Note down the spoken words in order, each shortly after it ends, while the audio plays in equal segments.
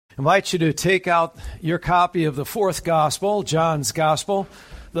invite you to take out your copy of the fourth gospel, John's gospel,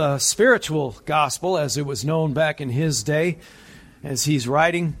 the spiritual gospel as it was known back in his day, as he's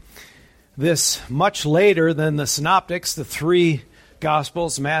writing this much later than the synoptics, the three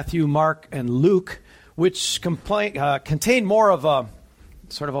gospels, Matthew, Mark, and Luke, which contain more of a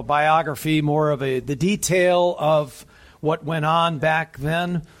sort of a biography, more of the detail of what went on back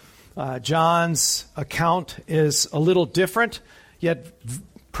then. John's account is a little different, yet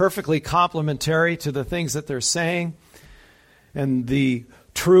perfectly complementary to the things that they're saying. And the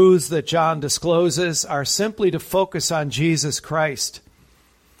truths that John discloses are simply to focus on Jesus Christ.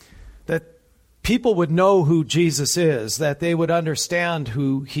 That people would know who Jesus is, that they would understand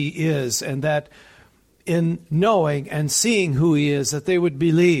who he is, and that in knowing and seeing who he is, that they would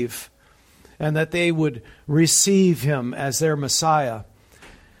believe, and that they would receive him as their Messiah.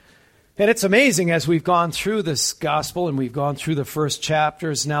 And it's amazing as we've gone through this gospel and we've gone through the first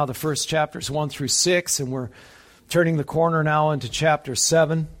chapters, now the first chapters 1 through 6, and we're turning the corner now into chapter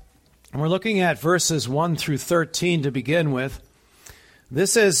 7. And we're looking at verses 1 through 13 to begin with.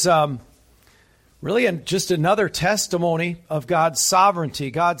 This is really just another testimony of God's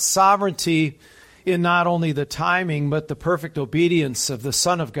sovereignty in not only the timing, but the perfect obedience of the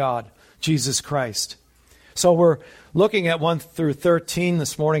Son of God, Jesus Christ. So we're looking at 1 through 13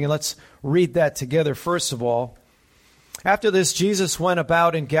 this morning, and let's read that together first of all. After this, Jesus went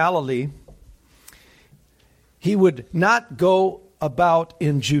about in Galilee. He would not go about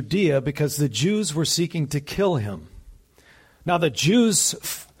in Judea because the Jews were seeking to kill him. Now the Jews'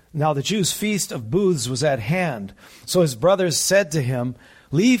 feast of booths was at hand. So his brothers said to him,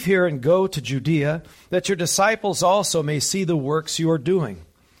 "Leave here and go to Judea, that your disciples also may see the works you are doing.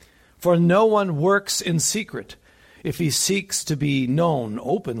 For no one works in secret if he seeks to be known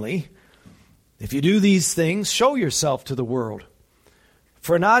openly. If you do these things, show yourself to the world."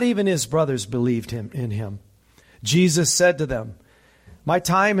 For not even his brothers believed in him. Jesus said to them, "My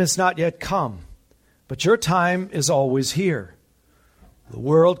time has not yet come, but your time is always here. The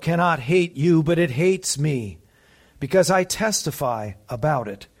world cannot hate you, but it hates me, because I testify about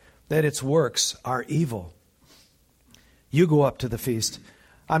it, that its works are evil. You go up to the feast.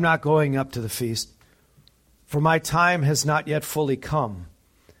 I'm not going up to the feast, for my time has not yet fully come."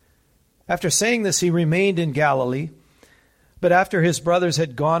 After saying this, he remained in Galilee. But after his brothers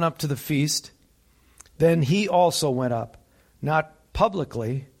had gone up to the feast, then he also went up, not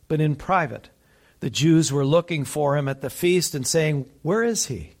publicly, but in private. The Jews were looking for him at the feast and saying, "Where is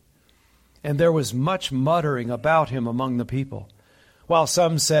he?" And there was much muttering about him among the people. While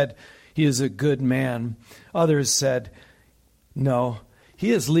some said, "He is a good man," others said, "No,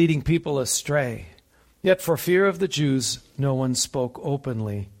 he is leading people astray." Yet for fear of the Jews, no one spoke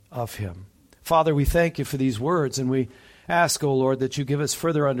openly of him. Father, we thank you for these words, and we ask, O Lord, that you give us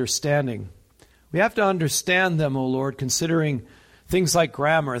further understanding. We have to understand them, O Lord, considering things like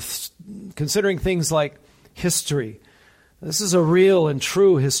grammar, considering things like history. This is a real and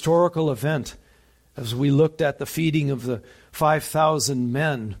true historical event. As we looked at the feeding of the 5,000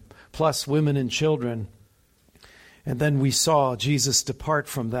 men, plus women and children, and then we saw Jesus depart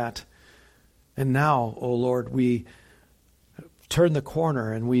from that. And now, O Lord, we turn the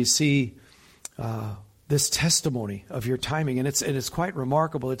corner and we see this testimony of your timing. And it's quite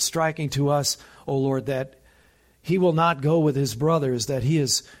remarkable. It's striking to us, O Lord, that he will not go with his brothers, that he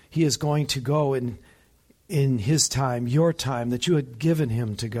is going to go in his time, your time, that you had given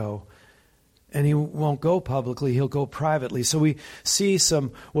him to go. And he won't go publicly, he'll go privately. So we see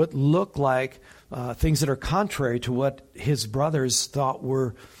some what look like things that are contrary to what his brothers thought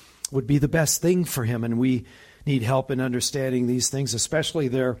would be the best thing for him. And we need help in understanding these things, especially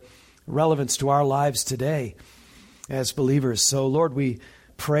their relevance to our lives today as believers. So, Lord, we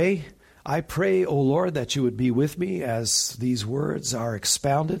pray. I pray, O Lord, that you would be with me as these words are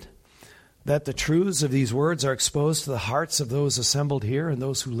expounded, that the truths of these words are exposed to the hearts of those assembled here and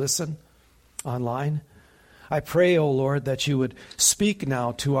those who listen online. I pray, O Lord, that you would speak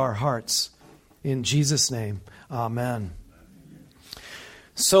now to our hearts. In Jesus' name, amen.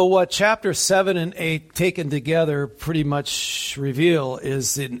 So what chapter 7 and 8 taken together pretty much reveal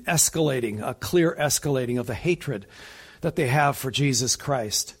is a clear escalating of the hatred that they have for Jesus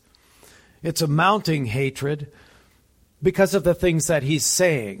Christ. It's a mounting hatred because of the things that he's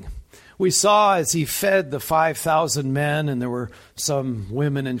saying. We saw as he fed the 5,000 men, and there were some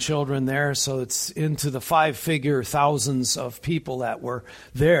women and children there, so it's into the five-figure thousands of people that were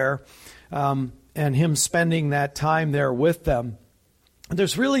there, and him spending that time there with them.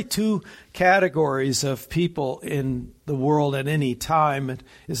 There's really two categories of people in the world at any time. It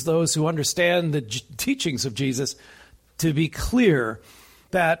is those who understand the teachings of Jesus to be clear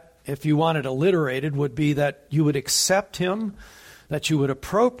that if you want it alliterated, would be that you would accept him, that you would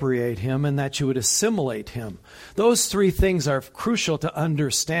appropriate him, and that you would assimilate him. Those three things are crucial to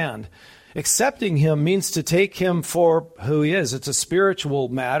understand. Accepting him means to take him for who he is. It's a spiritual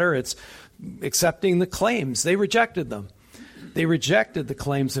matter. It's accepting the claims. They rejected them. They rejected the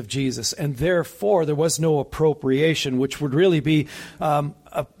claims of Jesus, and therefore there was no appropriation, which would really be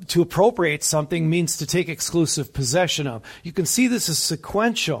to appropriate something means to take exclusive possession of. You can see this is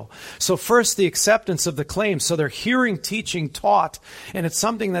sequential. So first, the acceptance of the claims. So they're hearing, teaching, taught, and it's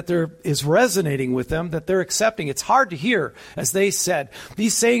something that is resonating with them, that they're accepting. It's hard to hear, as they said.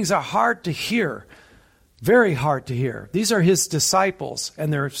 These sayings are hard to hear. Very hard to hear. These are his disciples,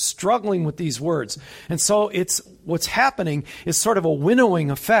 and they're struggling with these words. And so what's happening is sort of a winnowing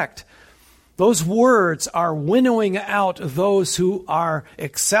effect. Those words are winnowing out those who are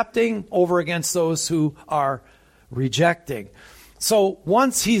accepting over against those who are rejecting. So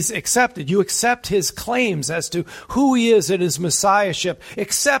once he's accepted, you accept his claims as to who he is in his messiahship.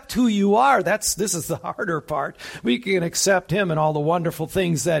 Accept who you are. This is the harder part. We can accept him and all the wonderful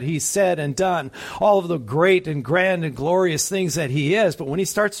things that he said and done, all of the great and grand and glorious things that he is. But when he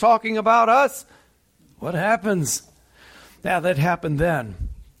starts talking about us, what happens? Now, that happened then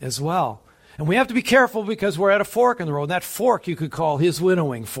as well. And we have to be careful because we're at a fork in the road. And that fork you could call his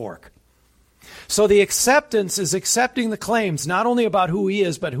winnowing fork. So the acceptance is accepting the claims, not only about who he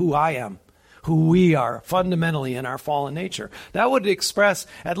is, but who I am, who we are fundamentally in our fallen nature. That would express,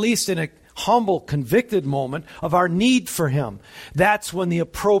 at least in a humble, convicted moment, of our need for him. That's when the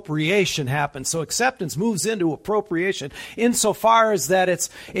appropriation happens. So acceptance moves into appropriation insofar as that it's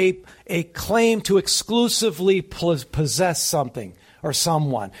a claim to exclusively possess something or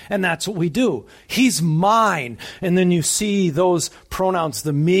someone. And that's what we do. He's mine. And then you see those pronouns,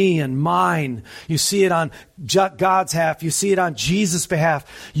 the me and mine. You see it on God's behalf. You see it on Jesus'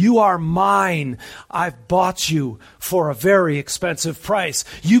 behalf. You are mine. I've bought you for a very expensive price.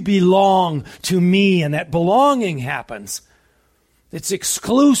 You belong to me. And that belonging happens. It's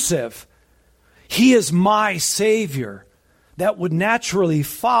exclusive. He is my Savior. That would naturally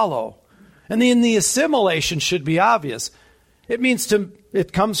follow. And then the assimilation should be obvious.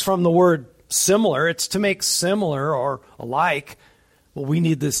 It comes from the word similar. It's to make similar or alike. Well, we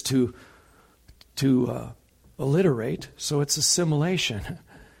need this to alliterate, so it's assimilation.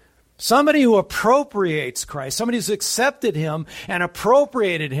 Somebody who appropriates Christ, somebody who's accepted him and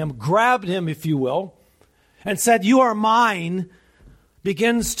appropriated him, grabbed him, if you will, and said, you are mine,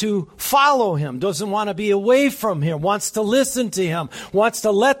 begins to follow him, doesn't want to be away from him, wants to listen to him, wants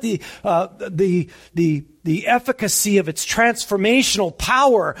to let the efficacy of its transformational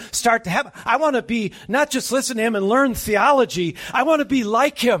power start to happen. I want to be, not just listen to him and learn theology, I want to be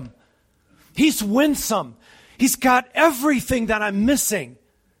like him. He's winsome. He's got everything that I'm missing.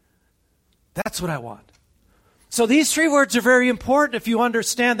 That's what I want. So these three words are very important if you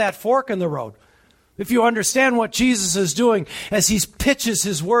understand that fork in the road. If you understand what Jesus is doing as he pitches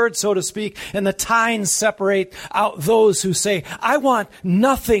his word, so to speak, and the tines separate out those who say, I want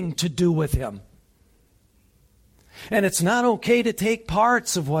nothing to do with him. And it's not okay to take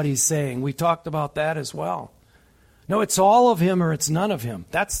parts of what he's saying. We talked about that as well. No, it's all of him or it's none of him.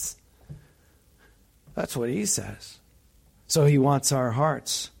 That's what he says. So he wants our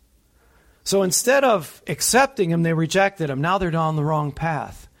hearts. So instead of accepting him, they rejected him. Now they're down the wrong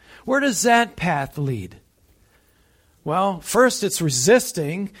path. Where does that path lead? Well, first it's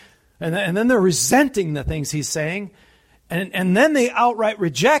resisting, and then they're resenting the things he's saying, and then they outright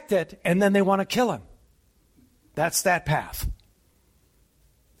reject it, and then they want to kill him. That's that path.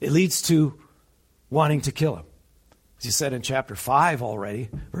 It leads to wanting to kill him. As he said in chapter 5 already,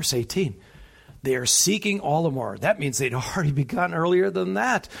 verse 18. They are seeking all the more. That means they'd already begun earlier than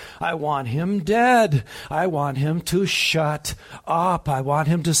that. I want him dead. I want him to shut up. I want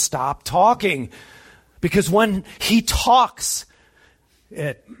him to stop talking. Because when he talks,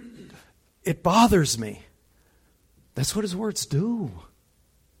 it bothers me. That's what his words do.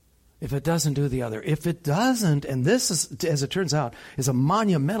 If it doesn't do the other. If it doesn't, and this is, as it turns out, is a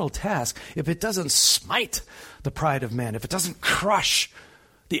monumental task. If it doesn't smite the pride of man, if it doesn't crush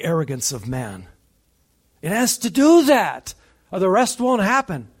the arrogance of man, it has to do that, or the rest won't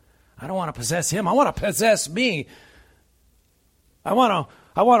happen. I don't want to possess him. I want to possess me. I want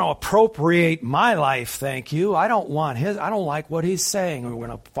to appropriate my life, thank you. I don't want his. I don't like what he's saying. We're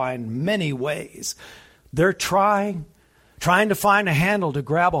going to find many ways. They're trying to find a handle to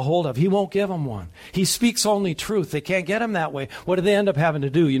grab a hold of. He won't give them one. He speaks only truth. They can't get him that way. What do they end up having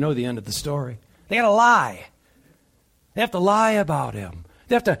to do? You know the end of the story. They got to lie. They have to lie about him.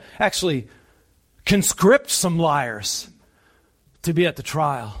 They have to actually conscript some liars to be at the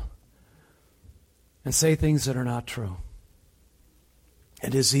trial. and say things that are not true?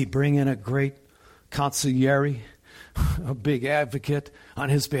 And does he bring in a great consigliere, a big advocate on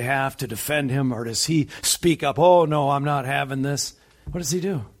his behalf to defend him? Or does he speak up, oh no, I'm not having this? What does he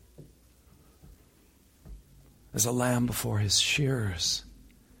do? As a lamb before his shearers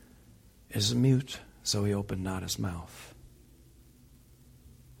is mute, so he opened not his mouth.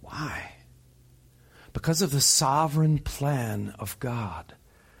 Why? Because of the sovereign plan of God,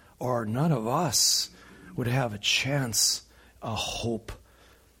 or none of us would have a chance, a hope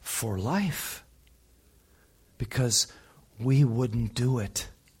for life, because we wouldn't do it.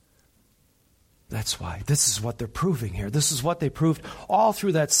 That's why. This is what they're proving here. This is what they proved all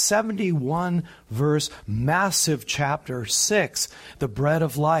through that 71 verse massive chapter 6, the bread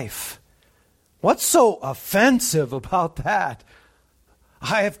of life. What's so offensive about that?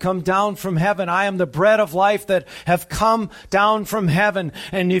 I have come down from heaven. I am the bread of life that have come down from heaven.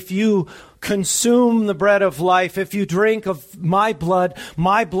 And if you consume the bread of life, if you drink of my blood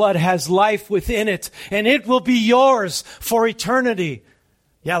has life within it, and it will be yours for eternity.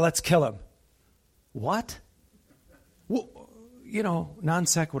 Yeah, let's kill him. What? Well, non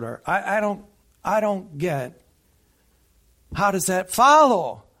sequitur. I don't get. How does that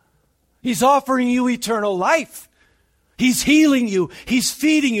follow? He's offering you eternal life. He's healing you. He's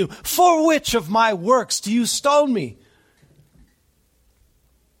feeding you. For which of my works do you stone me?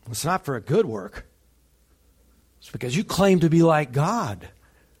 It's not for a good work. It's because you claim to be like God.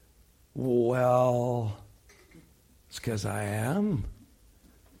 Well, it's because I am.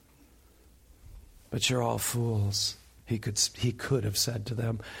 But you're all fools, he could have said to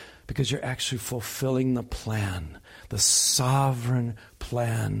them, because you're actually fulfilling the plan, the sovereign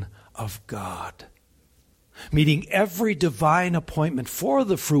plan of God. Meeting every divine appointment for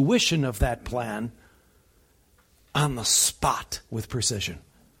the fruition of that plan on the spot with precision.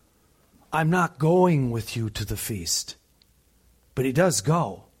 I'm not going with you to the feast, but he does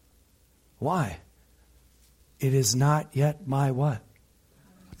go. Why? It is not yet my what?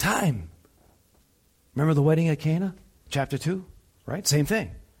 Time. Remember the wedding at Cana? Chapter 2, right? Same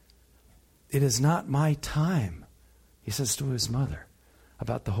thing. It is not my time, he says to his mother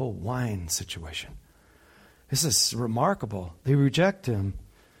about the whole wine situation. This is remarkable. They reject him.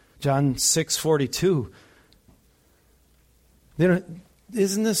 John 6:42.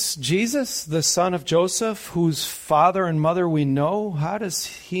 Isn't this Jesus, the son of Joseph, whose father and mother we know? How does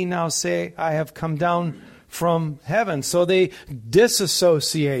he now say, I have come down from heaven? So they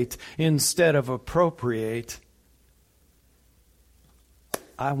disassociate instead of appropriate.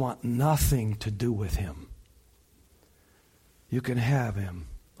 I want nothing to do with him. You can have him.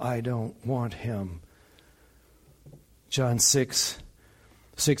 I don't want him. John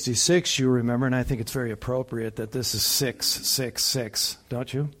 6:66, you remember, and I think it's very appropriate that this is 6:66,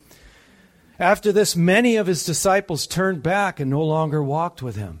 don't you? After this, many of his disciples turned back and no longer walked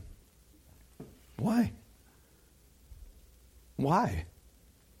with him. Why? Why?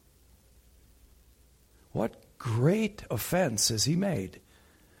 What great offense has he made?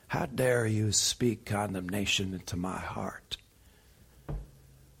 How dare you speak condemnation into my heart?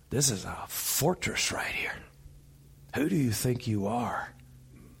 This is a fortress right here. Who do you think you are?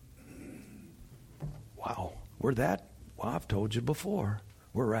 Wow, we're that? Well, I've told you before.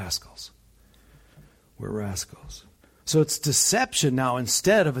 We're rascals. We're rascals. So it's deception now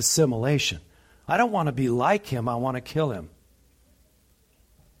instead of assimilation. I don't want to be like him. I want to kill him.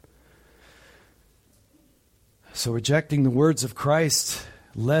 So rejecting the words of Christ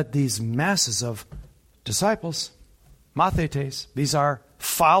led these masses of disciples, mathetes. These are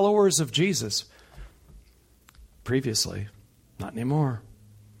followers of Jesus. Previously, not anymore.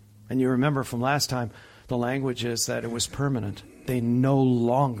 And you remember from last time, the language is that it was permanent. They no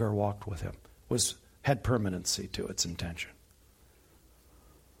longer walked with him. Had permanency to its intention.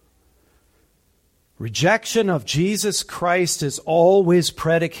 Rejection of Jesus Christ is always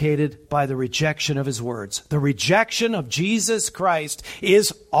predicated by the rejection of his words. The rejection of Jesus Christ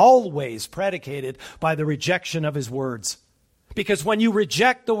is always predicated by the rejection of his words. Because when you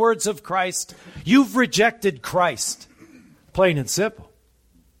reject the words of Christ, you've rejected Christ. Plain and simple.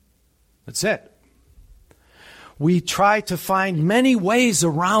 That's it. We try to find many ways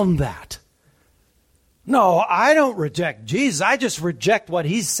around that. No, I don't reject Jesus. I just reject what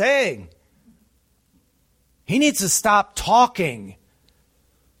he's saying. He needs to stop talking.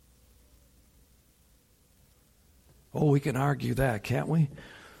 Oh, we can argue that, can't we?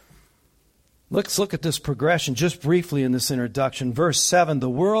 Let's look at this progression just briefly in this introduction. Verse 7, the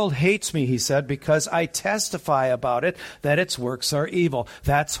world hates me, he said, because I testify about it that its works are evil.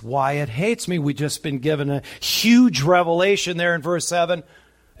 That's why it hates me. We've just been given a huge revelation there in verse 7.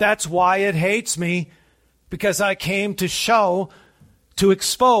 That's why it hates me, because I came to show, to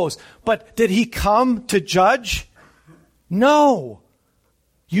expose. But did he come to judge? No.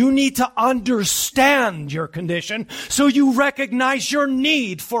 You need to understand your condition so you recognize your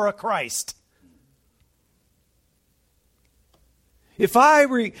need for a Christ. If I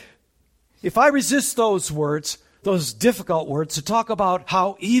resist those words, those difficult words, to talk about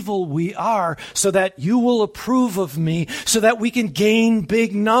how evil we are so that you will approve of me, so that we can gain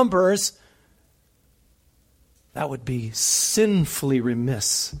big numbers, that would be sinfully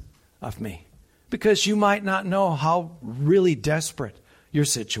remiss of me. Because you might not know how really desperate your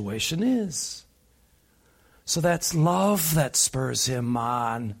situation is. So that's love that spurs him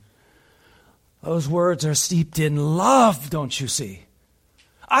on. Those words are steeped in love, don't you see?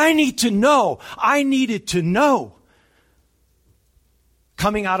 I need to know. I needed to know.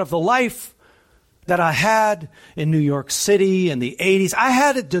 Coming out of the life that I had in New York City in the 80s, I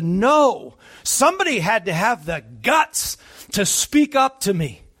had to know. Somebody had to have the guts to speak up to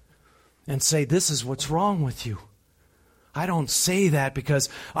me and say, this is what's wrong with you. I don't say that because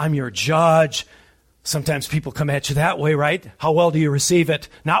I'm your judge. Sometimes people come at you that way, right? How well do you receive it?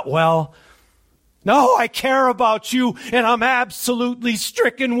 Not well. No, I care about you, and I'm absolutely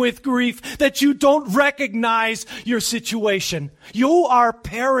stricken with grief that you don't recognize your situation. You are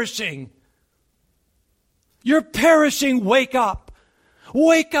perishing. You're perishing. Wake up.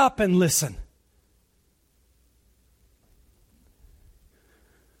 Wake up and listen.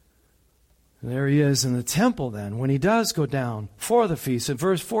 And there he is in the temple then, when he does go down for the feast. In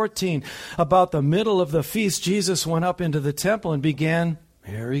verse 14, about the middle of the feast, Jesus went up into the temple and began,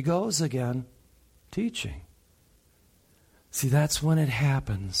 here he goes again, teaching. See, that's when it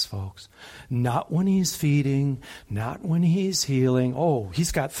happens, folks. Not when he's feeding, not when he's healing. Oh,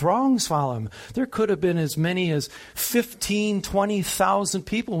 he's got throngs follow him. There could have been as many as 15,000, 20,000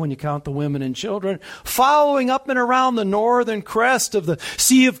 people when you count the women and children following up and around the northern crest of the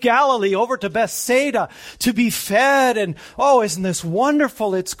Sea of Galilee over to Bethsaida to be fed. And, oh, isn't this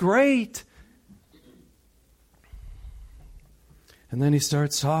wonderful? It's great. And then he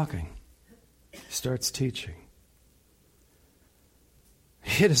starts talking. He starts teaching.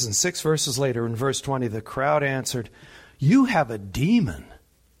 It isn't 6 verses later, in verse 20, the crowd answered, "You have a demon."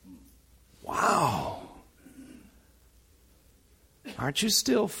 Wow. Aren't you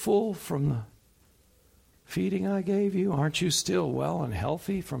still full from the feeding I gave you? Aren't you still well and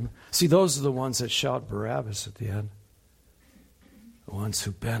healthy from... See, those are the ones that shout Barabbas at the end. The ones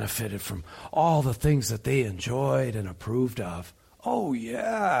who benefited from all the things that they enjoyed and approved of. Oh,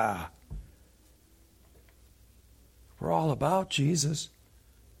 yeah. We're all about Jesus.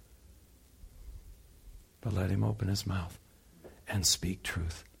 But let him open his mouth and speak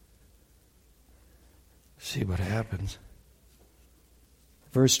truth. See what happens.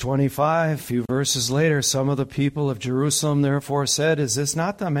 Verse 25, a few verses later, some of the people of Jerusalem therefore said, "Is this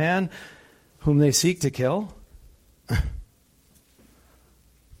not the man whom they seek to kill?"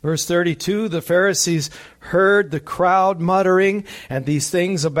 Verse 32, the Pharisees heard the crowd muttering and these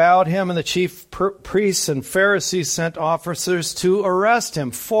things about him, and the chief priests and Pharisees sent officers to arrest him.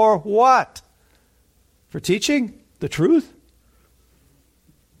 For what? For teaching the truth?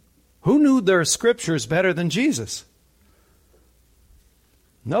 Who knew their scriptures better than Jesus?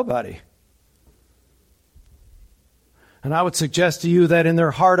 Nobody. And I would suggest to you that in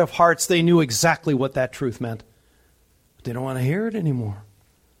their heart of hearts, they knew exactly what that truth meant. But they don't want to hear it anymore.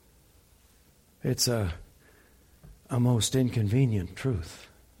 It's a most inconvenient truth.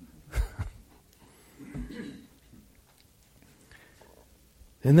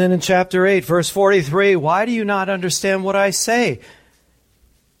 And then in chapter 8, verse 43, "Why do you not understand what I say?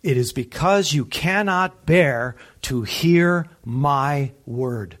 It is because you cannot bear to hear my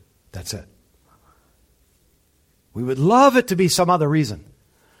word." That's it. We would love it to be some other reason.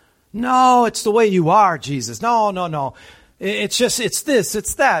 No, it's the way you are, Jesus. No. It's just, it's this,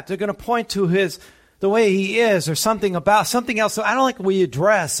 it's that. They're going to point to the way he is, or something else. I don't like the way you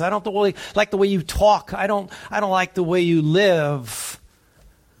dress. I don't really like the way you talk. I don't like the way you live.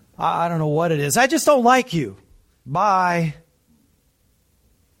 I don't know what it is. I just don't like you. Bye.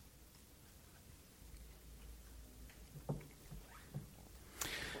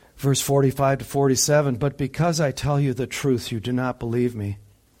 Verse 45 to 47, "But because I tell you the truth, you do not believe me.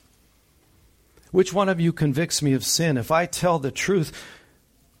 Which one of you convicts me of sin? If I tell the truth,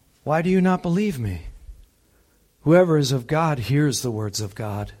 why do you not believe me? Whoever is of God hears the words of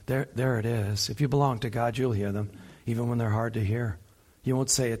God." There it is. If you belong to God, you'll hear them, even when they're hard to hear. You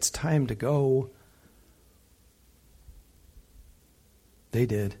won't say, "It's time to go." They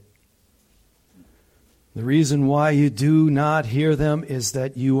did. The reason why you do not hear them is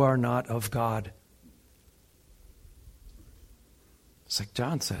that you are not of God. It's like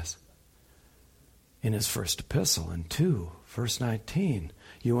John says in his first epistle in 2, verse 19.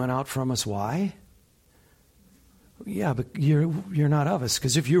 You went out from us, why? Yeah, but you're not of us.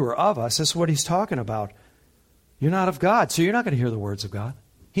 Because if you were of us, that's what he's talking about. You're not of God, so you're not going to hear the words of God.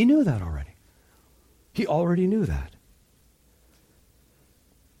 He knew that already. He already knew that.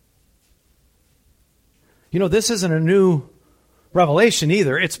 You know, this isn't a new revelation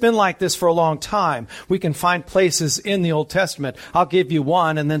either. It's been like this for a long time. We can find places in the Old Testament. I'll give you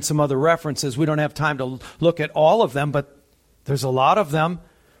one and then some other references. We don't have time to look at all of them, but there's a lot of them.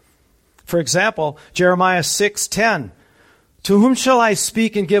 For example, Jeremiah 6:10. To whom shall I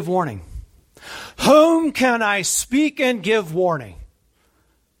speak and give warning? Whom can I speak and give warning?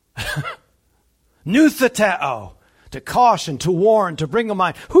 Nutheteo, to caution, to warn, to bring a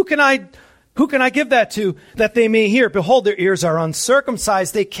mind. Who can I give that to, that they may hear? Behold, their ears are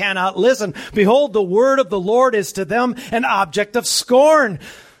uncircumcised, they cannot listen. Behold, the word of the Lord is to them an object of scorn.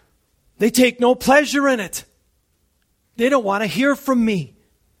 They take no pleasure in it. They don't want to hear from me.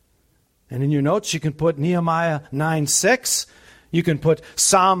 And in your notes, you can put Nehemiah 9:6. You can put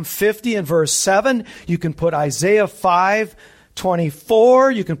Psalm 50 and verse 7. You can put Isaiah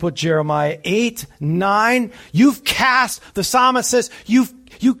 5:24. You can put Jeremiah 8:9. You've cast, the psalmist says, you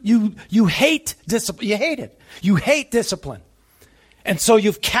hate discipline. You hate it. You hate discipline. And so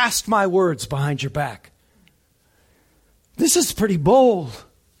you've cast my words behind your back. This is pretty bold.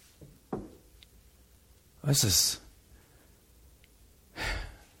 This is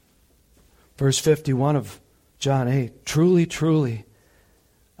verse 51 of John 8. Truly, truly,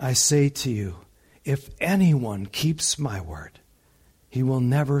 I say to you, if anyone keeps my word, he will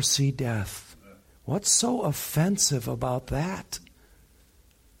never see death. What's so offensive about that?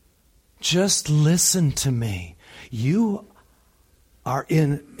 Just listen to me. You are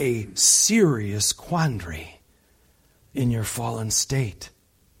in a serious quandary in your fallen state.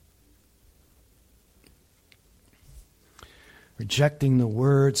 Rejecting the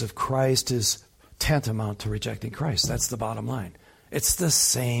words of Christ is tantamount to rejecting Christ. That's the bottom line. It's the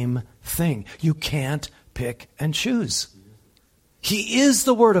same thing. You can't pick and choose. He is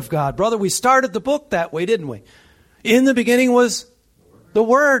the Word of God. Brother, we started the book that way, didn't we? In the beginning was the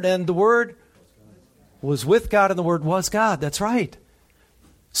Word, and the Word was with God, and the Word was God. That's right.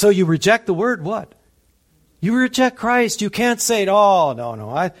 So you reject the Word, what? You reject Christ. You can't say, oh,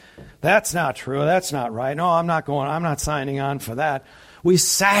 no, that's not true. That's not right. No, I'm not signing on for that. We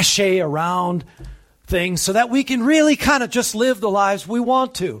sashay around things so that we can really kind of just live the lives we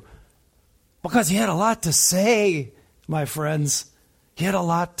want to. Because he had a lot to say, my friends. He had a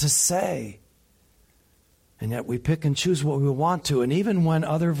lot to say. And yet we pick and choose what we want to. And even when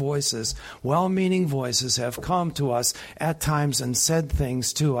other voices, well-meaning voices, have come to us at times and said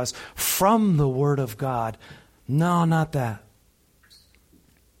things to us from the Word of God, no, not that.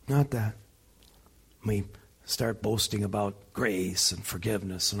 Not that. We start boasting about grace and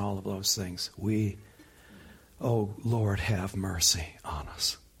forgiveness and all of those things. Oh Lord, have mercy on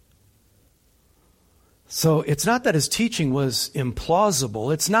us. So it's not that his teaching was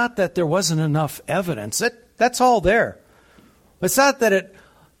implausible. It's not that there wasn't enough evidence. That's all there. It's not that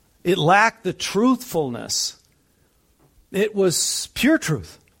it lacked the truthfulness. It was pure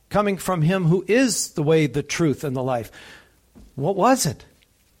truth coming from him who is the way, the truth, and the life. What was it?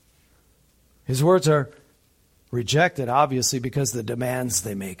 His words are rejected, obviously, because of the demands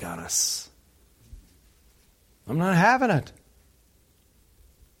they make on us. I'm not having it.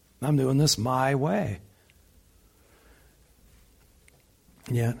 I'm doing this my way.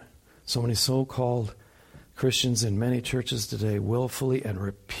 Yet, so many so-called Christians in many churches today willfully and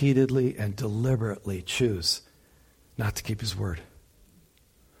repeatedly and deliberately choose not to keep his word.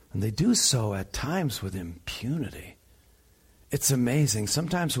 And they do so at times with impunity. It's amazing.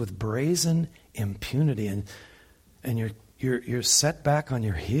 Sometimes with brazen impunity. And you're set back on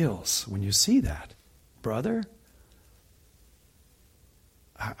your heels when you see that. Brother,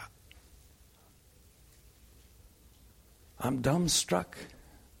 I'm dumbstruck.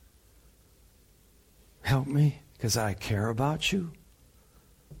 Help me, because I care about you.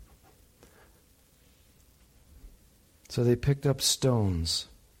 So they picked up stones.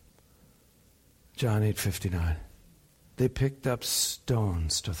 John 8:59. They picked up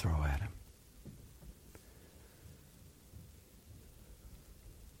stones to throw at him.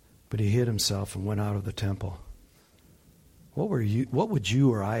 But he hid himself and went out of the temple. What would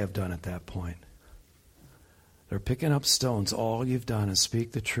you or I have done at that point? They're picking up stones. All you've done is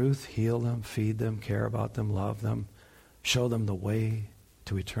speak the truth, heal them, feed them, care about them, love them, show them the way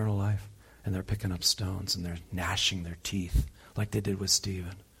to eternal life. and they're picking up stones and they're gnashing their teeth like they did with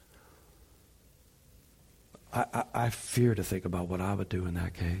Stephen. I fear to think about what I would do in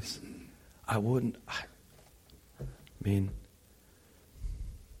that case. I mean,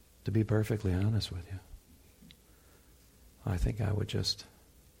 to be perfectly honest with you, I think I would just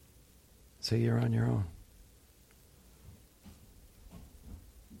say you're on your own.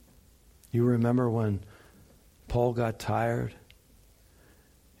 You remember when Paul got tired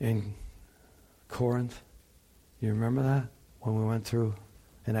in Corinth? You remember that? When we went through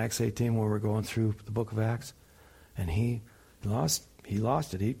in Acts 18, when we were going through the book of Acts? And he lost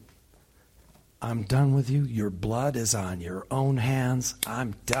it. I'm done with you. Your blood is on your own hands.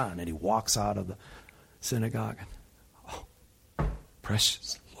 I'm done. And he walks out of the synagogue. Oh,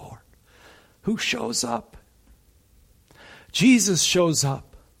 precious Lord. Who shows up? Jesus shows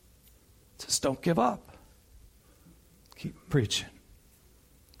up. Just don't give up. Keep preaching.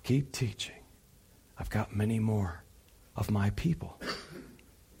 Keep teaching. I've got many more of my people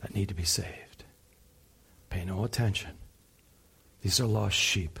that need to be saved. Pay no attention. These are lost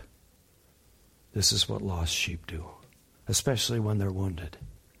sheep. This is what lost sheep do, especially when they're wounded.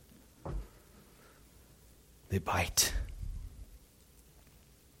 They bite.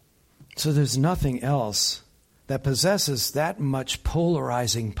 So there's nothing else that possesses that much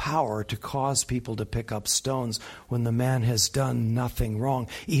polarizing power to cause people to pick up stones when the man has done nothing wrong.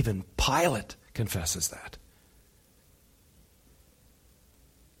 Even Pilate confesses that.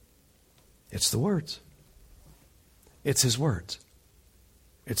 It's the words. It's his words.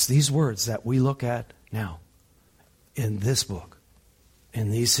 It's these words that we look at now in this book,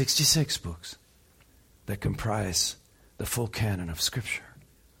 in these 66 books that comprise the full canon of Scripture,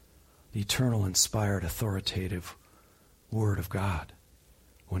 the eternal, inspired, authoritative Word of God.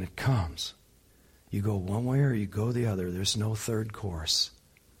 When it comes, you go one way or you go the other. There's no third course.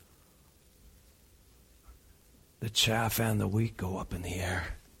 The chaff and the wheat go up in the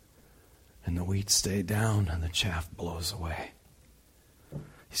air. And the wheat stay down and the chaff blows away.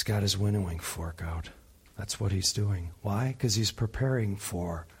 He's got his winnowing fork out. That's what he's doing. Why? Because he's preparing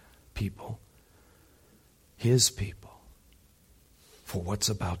for people, his people, for what's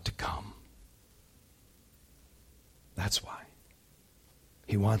about to come. That's why.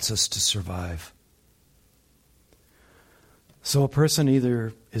 He wants us to survive. So a person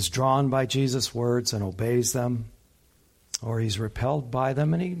either is drawn by Jesus' words and obeys them, or he's repelled by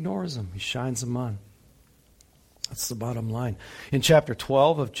them and he ignores them. He shines them on. That's the bottom line. In chapter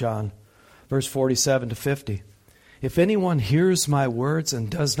 12 of John, verse 47 to 50, if anyone hears my words and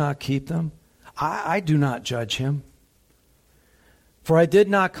does not keep them, I do not judge him. For I did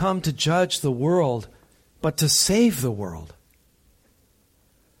not come to judge the world, but to save the world.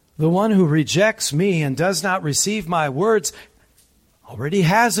 The one who rejects me and does not receive my words already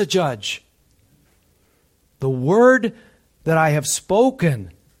has a judge. The word that I have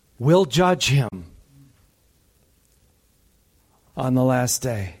spoken will judge him on the last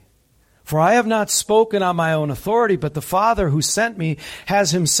day. For I have not spoken on my own authority, but the Father who sent me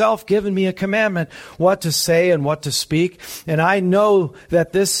has himself given me a commandment, what to say and what to speak. And I know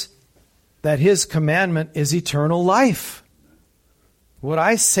that his commandment is eternal life. What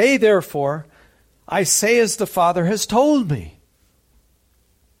I say, therefore, I say as the Father has told me.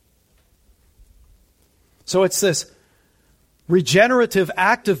 So it's this regenerative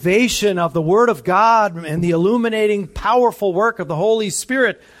activation of the Word of God and the illuminating, powerful work of the Holy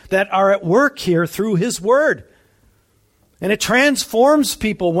Spirit that are at work here through His Word. And it transforms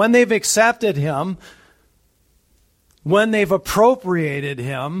people when they've accepted Him, when they've appropriated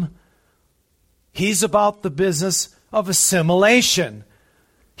Him. He's about the business of assimilation.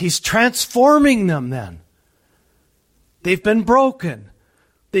 He's transforming them then. They've been broken.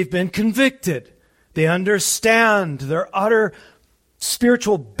 They've been convicted. They understand their utter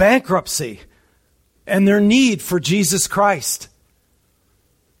spiritual bankruptcy and their need for Jesus Christ.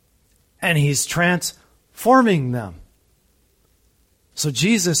 And He's transforming them. So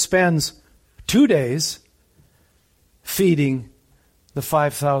Jesus spends 2 days feeding the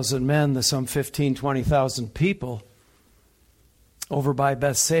 5,000 men, the some 15,000, 20,000 people over by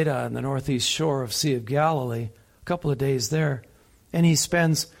Bethsaida on the northeast shore of Sea of Galilee, a couple of days there. And He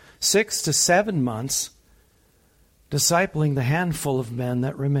spends 6 to 7 months discipling the handful of men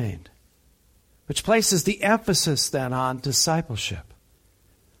that remained, which places the emphasis then on discipleship.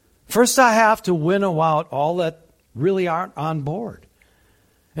 First, I have to winnow out all that really aren't on board.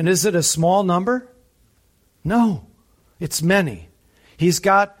 And is it a small number? No, it's many. He's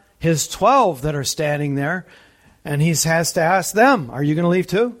got His 12 that are standing there, and He has to ask them, are you going to leave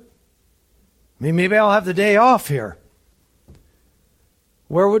too? I mean, maybe I'll have the day off here.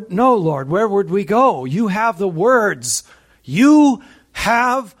 No, Lord, where would we go? You have the words. You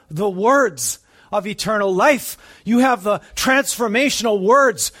have the words of eternal life. You have the transformational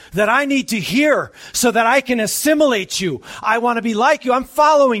words that I need to hear so that I can assimilate you. I want to be like you. I'm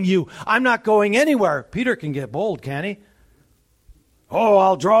following you. I'm not going anywhere. Peter can get bold, can't he? Oh,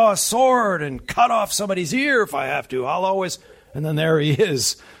 I'll draw a sword and cut off somebody's ear if I have to. I'll always... And then there he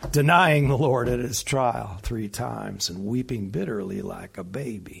is, denying the Lord at his trial 3 times and weeping bitterly like a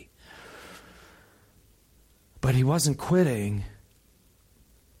baby. But he wasn't quitting.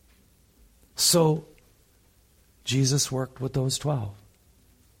 So Jesus worked with those 12.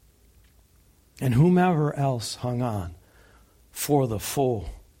 And whomever else hung on for the full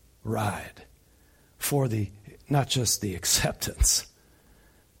ride, for the not just the acceptance,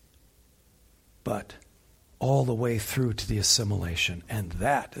 but all the way through to the assimilation. And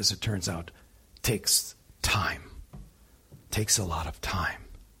that, as it turns out, takes time. Takes a lot of time.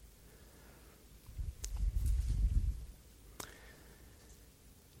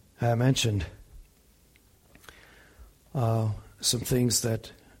 I mentioned some things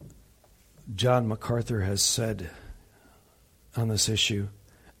that John MacArthur has said on this issue.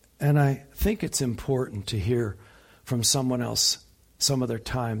 And I think it's important to hear from someone else some other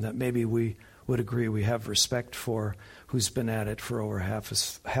time that maybe we would agree we have respect for, who's been at it for over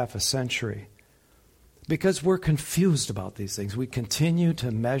half a century. Because we're confused about these things. We continue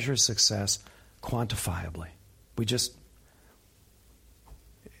to measure success quantifiably.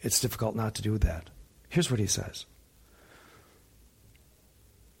 It's difficult not to do that. Here's what he says.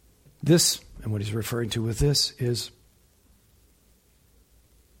 This, and what he's referring to with this, is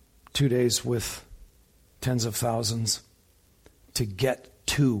 2 days with tens of thousands to get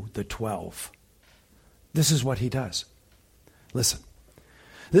to the 12. This is what he does. Listen.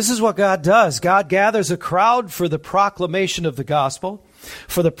 This is what God does. God gathers a crowd for the proclamation of the gospel,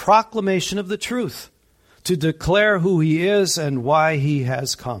 for the proclamation of the truth, to declare who he is and why he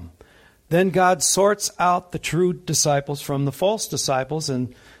has come. Then God sorts out the true disciples from the false disciples,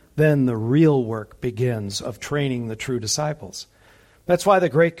 and then the real work begins of training the true disciples. That's why the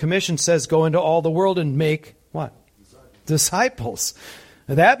Great Commission says, go into all the world and make what? Disciples.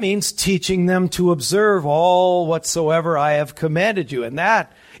 That means teaching them to observe all whatsoever I have commanded you. And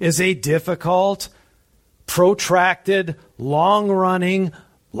that is a difficult, protracted, long-running,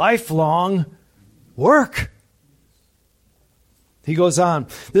 lifelong work. He goes on,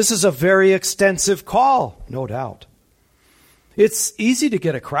 this is a very extensive call, no doubt. It's easy to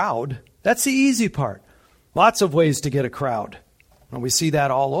get a crowd. That's the easy part. Lots of ways to get a crowd. And we see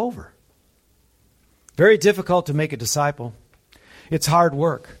that all over. Very difficult to make a disciple. It's hard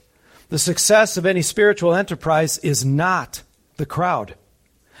work. The success of any spiritual enterprise is not the crowd.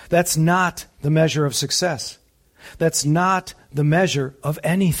 That's not the measure of success. That's not the measure of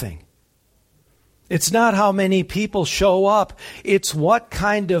anything. It's not how many people show up. It's what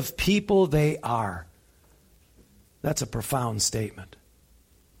kind of people they are. That's a profound statement.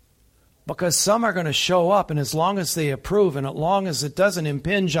 Because some are going to show up, and as long as they approve, and as long as it doesn't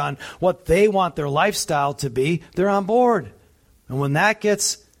impinge on what they want their lifestyle to be, they're on board. And when that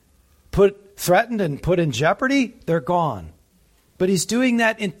gets threatened and put in jeopardy, they're gone. But he's doing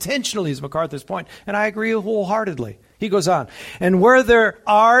that intentionally, is MacArthur's point, and I agree wholeheartedly. He goes on, and where they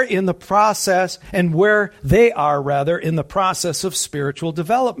are in the process of spiritual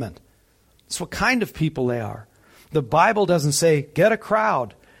development. It's what kind of people they are. The Bible doesn't say, get a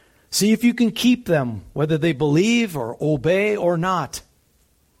crowd. See if you can keep them, whether they believe or obey or not.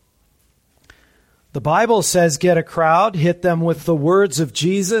 The Bible says get a crowd, hit them with the words of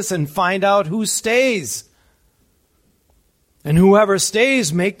Jesus, and find out who stays. And whoever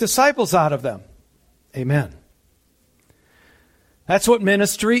stays, make disciples out of them. Amen. That's what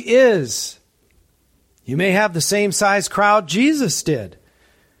ministry is. You may have the same size crowd Jesus did.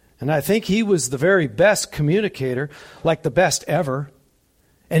 And I think he was the very best communicator, like the best ever.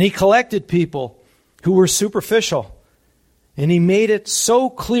 And he collected people who were superficial. And he made it so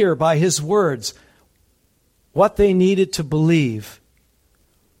clear by his words what they needed to believe.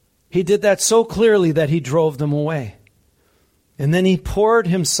 He did that so clearly that he drove them away. And then he poured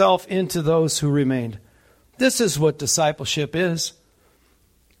himself into those who remained. This is what discipleship is.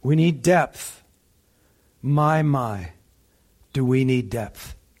 We need depth. My, do we need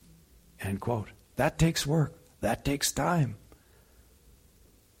depth? End quote. That takes work. That takes time.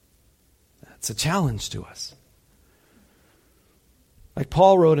 That's a challenge to us. Like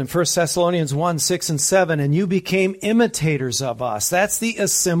Paul wrote in 1 Thessalonians 1, 6 and 7, and you became imitators of us. That's the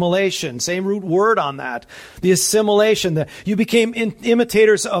assimilation. Same root word on that. The assimilation. You became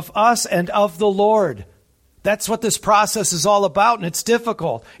imitators of us and of the Lord. That's what this process is all about, and it's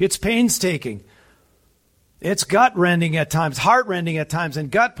difficult. It's painstaking. It's gut-rending at times, heart-rending at times, and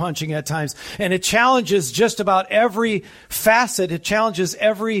gut-punching at times. And it challenges just about every facet. It challenges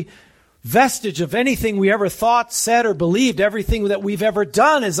every vestige of anything we ever thought, said, or believed. Everything that we've ever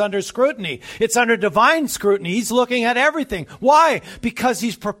done is under scrutiny. It's under divine scrutiny. He's looking at everything. Why? Because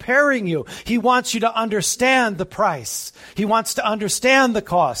He's preparing you. He wants you to understand the price. He wants to understand the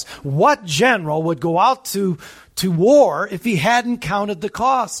cost. What general would go out to war if he hadn't counted the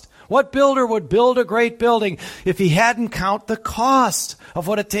cost? What builder would build a great building if he hadn't counted the cost of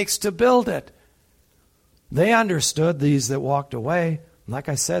what it takes to build it? They understood, these that walked away. Like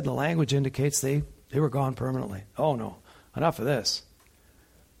I said, the language indicates they were gone permanently. Oh no, enough of this.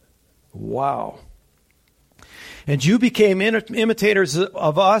 Wow. And you became imitators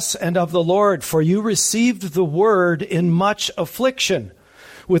of us and of the Lord, for you received the word in much affliction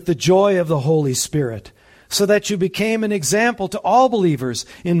with the joy of the Holy Spirit, so that you became an example to all believers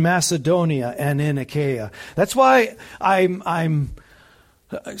in Macedonia and in Achaia. That's why I'm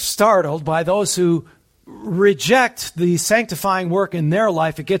startled by those who reject the sanctifying work in their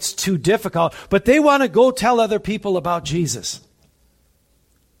life. It gets too difficult, but they want to go tell other people about Jesus.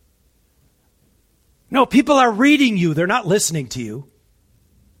 No, people are reading you. They're not listening to you.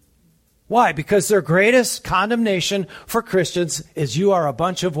 Why? Because their greatest condemnation for Christians is you are a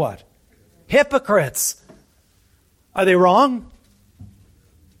bunch of what? Hypocrites. Are they wrong?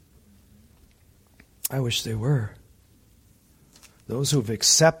 I wish they were. Those who have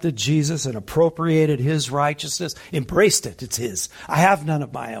accepted Jesus and appropriated His righteousness, embraced it, it's His. I have none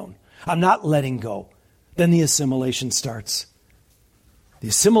of my own. I'm not letting go. Then the assimilation starts. The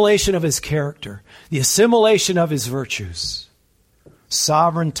assimilation of His character. The assimilation of His virtues.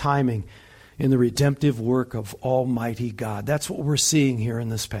 Sovereign timing in the redemptive work of Almighty God. That's what we're seeing here in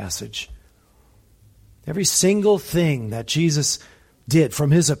this passage. Every single thing that Jesus did,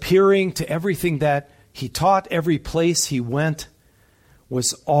 from His appearing to everything that He taught, every place He went,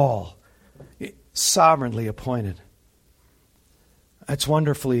 was all sovereignly appointed. It's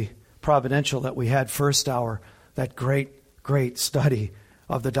wonderfully providential that we had first hour, that great study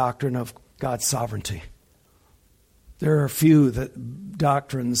of the doctrine of God's sovereignty. There are few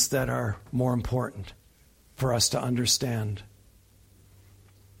doctrines that are more important for us to understand.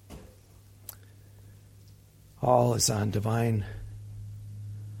 All is on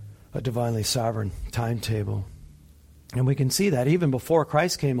a divinely sovereign timetable. And we can see that even before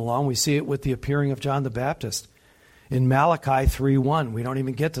Christ came along. We see it with the appearing of John the Baptist. In Malachi 3:1, we don't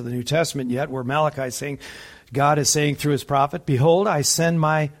even get to the New Testament yet, where Malachi is saying, God is saying through His prophet, behold, I send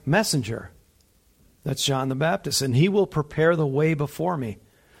my messenger. That's John the Baptist. And he will prepare the way before me.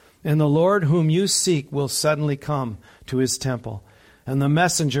 And the Lord whom you seek will suddenly come to His temple. And the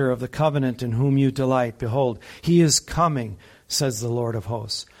messenger of the covenant in whom you delight, behold, He is coming, says the Lord of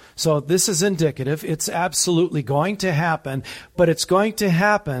hosts. So this is indicative. It's absolutely going to happen, but it's going to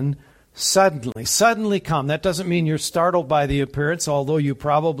happen suddenly come. That doesn't mean you're startled by the appearance, although you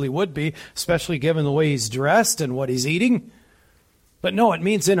probably would be, especially given the way He's dressed and what He's eating. But no, it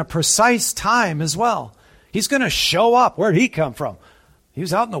means in a precise time as well. He's going to show up. Where'd He come from? He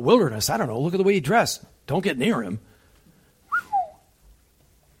was out in the wilderness. I don't know. Look at the way He dressed. Don't get near Him.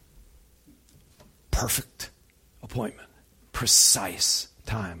 Perfect appointment. Precise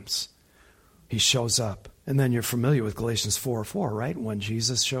times. He shows up. And then you're familiar with Galatians 4:4, right? When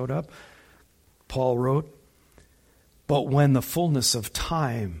Jesus showed up, Paul wrote, but when the fullness of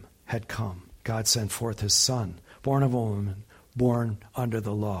time had come, God sent forth His Son, born of a woman, born under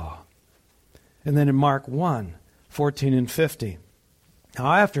the law. And then in Mark 1:14 and 50,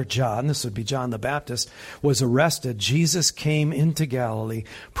 now after John, this would be John the Baptist, was arrested, Jesus came into Galilee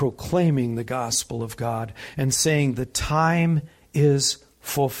proclaiming the gospel of God and saying, the time is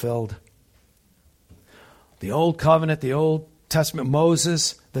fulfilled. The Old Covenant, the Old Testament,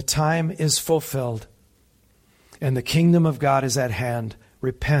 Moses, the time is fulfilled. And the kingdom of God is at hand.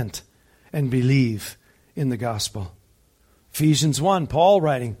 Repent and believe in the gospel. Ephesians 1, Paul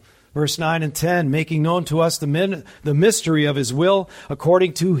writing, verse 9 and 10, making known to us the mystery of His will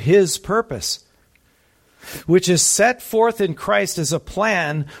according to His purpose, which is set forth in Christ as a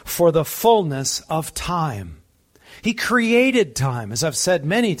plan for the fullness of time. He created time, as I've said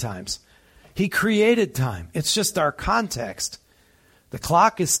many times. He created time. It's just our context. The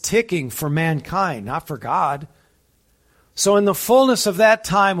clock is ticking for mankind, not for God. So in the fullness of that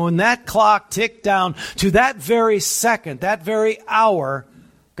time, when that clock ticked down to that very second, that very hour,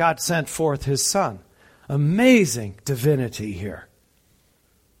 God sent forth His Son. Amazing divinity here.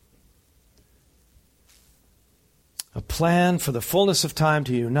 A plan for the fullness of time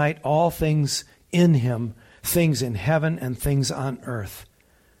to unite all things in Him things in heaven and things on earth.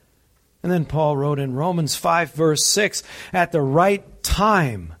 And then Paul wrote in Romans 5, verse 6, at the right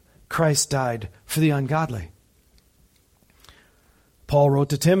time, Christ died for the ungodly. Paul wrote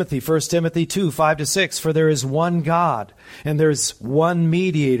to Timothy, 1 Timothy 2, 5-6, for there is one God, and there is one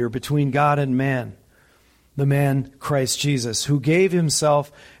mediator between God and man, the man Christ Jesus, who gave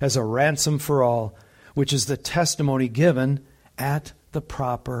himself as a ransom for all, which is the testimony given at the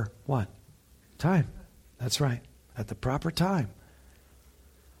proper what? Time. That's right, at the proper time.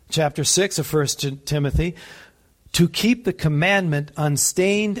 Chapter 6 of 1 Timothy, to keep the commandment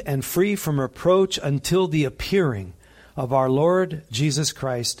unstained and free from reproach until the appearing of our Lord Jesus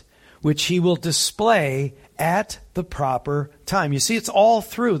Christ, which he will display at the proper time. You see, it's all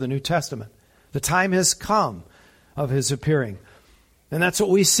through the New Testament. The time has come of his appearing. And that's what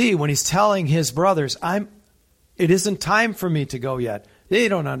we see when he's telling his brothers, it isn't time for me to go yet. They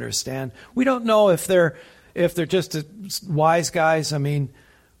don't understand. We don't know if they're just wise guys, or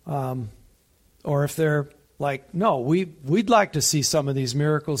if they're like, no, we'd like to see some of these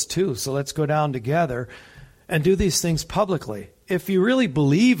miracles too, so let's go down together and do these things publicly. If you really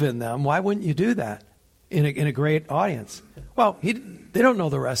believe in them, why wouldn't you do that in a great audience? Well, they don't know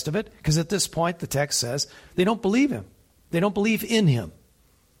the rest of it, because at this point the text says they don't believe him. They don't believe in him.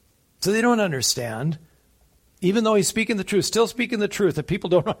 So they don't understand, even though he's speaking the truth, still speaking the truth that people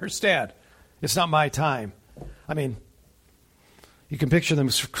don't understand. It's not my time. You can picture them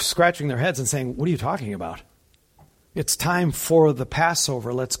scratching their heads and saying, what are you talking about? It's time for the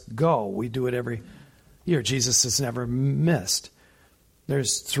Passover. Let's go. We do it every year. Jesus has never missed.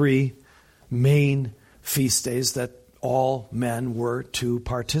 There's 3 main feast days that all men were to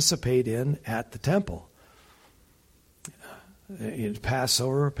participate in at the temple.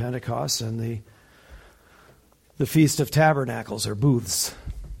 Passover, Pentecost, and the Feast of Tabernacles, or booths.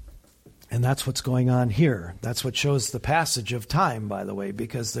 And that's what's going on here. That's what shows the passage of time, by the way,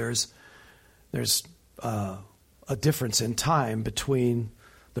 because there's a difference in time between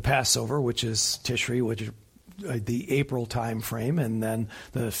the Passover, which is Tishri, which is the April time frame, and then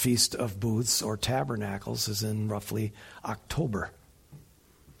the Feast of Booths or Tabernacles is in roughly October.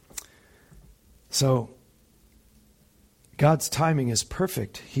 So God's timing is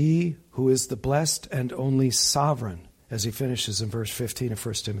perfect. He who is the blessed and only sovereign, as he finishes in verse 15 of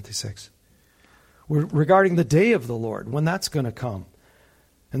 1 Timothy 6. Regarding the day of the Lord, when that's going to come,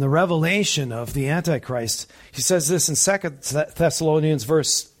 and the revelation of the Antichrist, he says this in 2 Thessalonians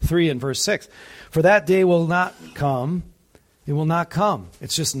verse 3 and verse 6. For that day will not come. It will not come.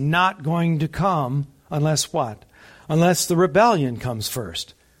 It's just not going to come unless what? Unless the rebellion comes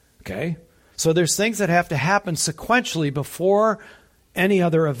first. Okay? So there's things that have to happen sequentially before any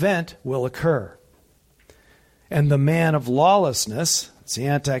other event will occur. And the man of lawlessness, it's the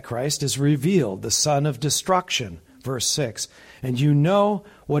Antichrist, is revealed, the son of destruction. Verse 6. And you know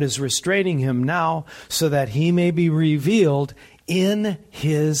what is restraining him now, so that he may be revealed in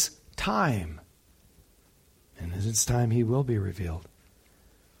his time. And in his time he will be revealed.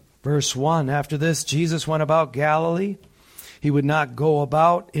 Verse 1. After this, Jesus went about Galilee. He would not go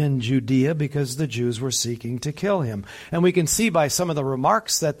about in Judea because the Jews were seeking to kill him. And we can see by some of the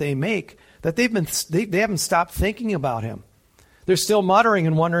remarks that they make that they haven't stopped thinking about him. They're still muttering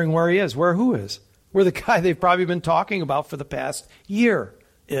and wondering where he is, who is. Where the guy they've probably been talking about for the past year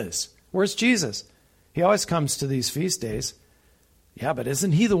is. Where's Jesus? He always comes to these feast days. Yeah, but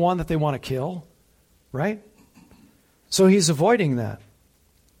isn't he the one that they want to kill? Right? So he's avoiding that.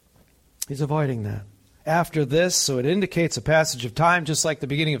 He's avoiding that. After this, so it indicates a passage of time, just like the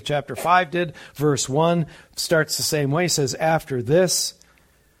beginning of chapter 5 did. Verse 1 starts the same way. It says, after this.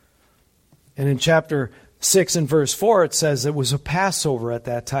 And in chapter 6 and verse 4, it says it was a Passover at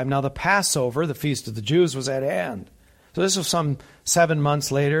that time. Now the Passover, the feast of the Jews, was at hand. So this was some 7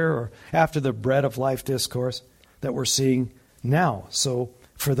 months later, or after the Bread of Life discourse that we're seeing now. So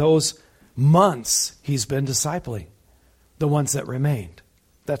for those months, he's been discipling the ones that remained.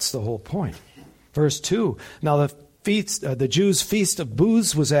 That's the whole point. Verse 2, now the Jews' feast of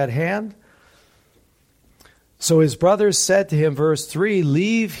booths was at hand. So his brothers said to him, verse 3,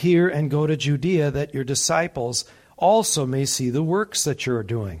 leave here and go to Judea, that your disciples also may see the works that you are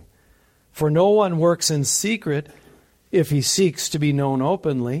doing. For no one works in secret if he seeks to be known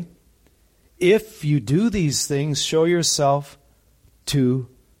openly. If you do these things, show yourself to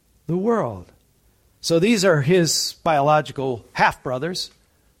the world. So these are his biological half-brothers,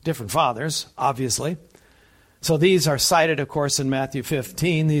 different fathers, obviously. So these are cited, of course, in Matthew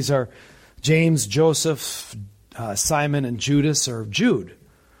 15. These are James, Joseph, Simon, and Judas, or Jude.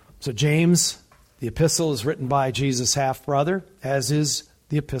 So James, the epistle is written by Jesus' half-brother, as is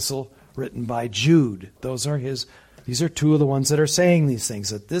the epistle written by Jude. These are two of the ones that are saying these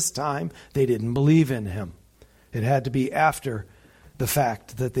things. At this time, they didn't believe in him. It had to be after the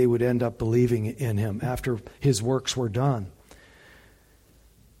fact that they would end up believing in him, after his works were done.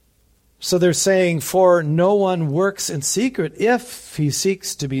 So they're saying, for no one works in secret if he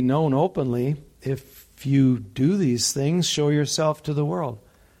seeks to be known openly. If you do these things, show yourself to the world.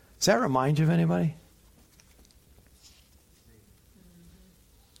 Does that remind you of anybody?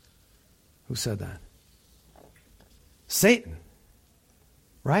 Who said that? Satan.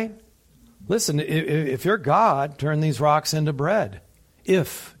 Right? Listen, if you're God, turn these rocks into bread.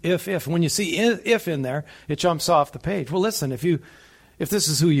 If. When you see if in there, it jumps off the page. Well, listen, if this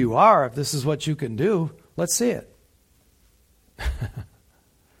is who you are, if this is what you can do, let's see it.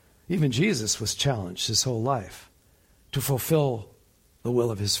 Even Jesus was challenged his whole life to fulfill the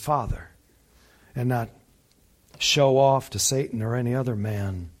will of his Father and not show off to Satan or any other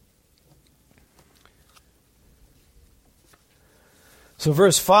man. So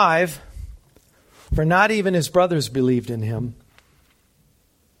verse 5, for not even his brothers believed in him.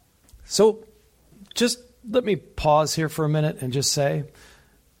 So just let me pause here for a minute and just say,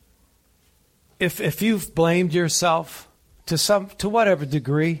 if you've blamed yourself to whatever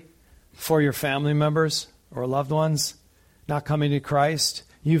degree for your family members or loved ones not coming to Christ,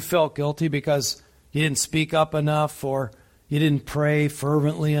 you felt guilty because you didn't speak up enough or you didn't pray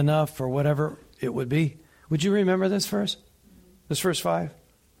fervently enough or whatever it would be. Would you remember this verse? This verse 5?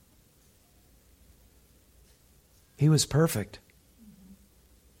 He was perfect.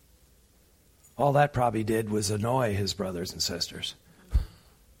 All that probably did was annoy his brothers and sisters.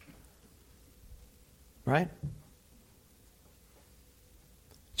 Right?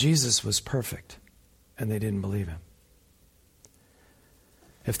 Jesus was perfect, and they didn't believe him.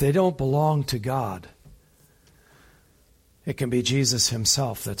 If they don't belong to God, it can be Jesus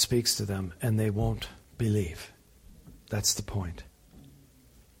himself that speaks to them, and they won't believe. That's the point.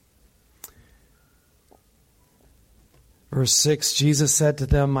 Verse 6, Jesus said to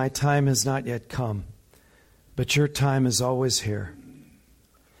them, my time has not yet come, but your time is always here.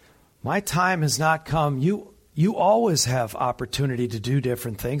 My time has not come. You always have opportunity to do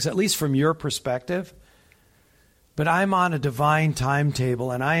different things, at least from your perspective. But I'm on a divine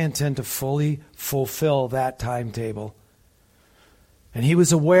timetable, and I intend to fully fulfill that timetable. And he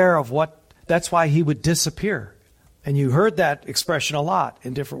was aware of that's why he would disappear. And you heard that expression a lot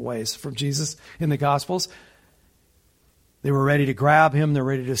in different ways from Jesus in the Gospels. They were ready to grab him. They're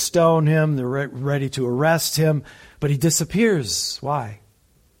ready to stone him. They're ready to arrest him. But he disappears. Why?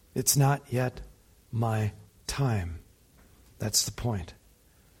 It's not yet my time. That's the point.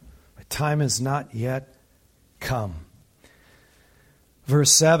 My time has not yet come.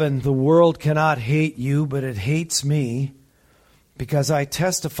 Verse 7, the world cannot hate you, but it hates me because I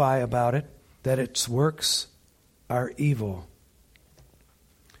testify about it that its works are evil.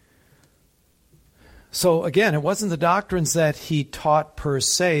 So again, it wasn't the doctrines that he taught per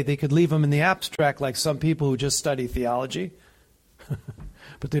se. They could leave them in the abstract like some people who just study theology,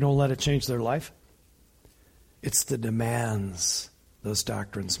 but they don't let it change their life. It's the demands those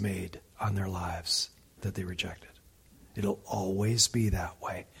doctrines made on their lives that they rejected. It'll always be that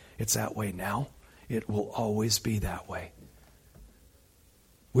way. It's that way now. It will always be that way.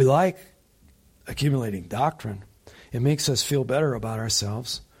 We like accumulating doctrine. It makes us feel better about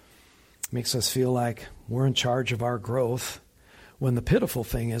ourselves. It makes us feel like we're in charge of our growth, when the pitiful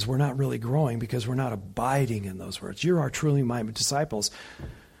thing is we're not really growing because we're not abiding in those words. You are truly my disciples.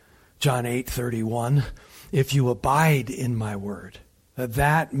 John 8:31. If you abide in my word,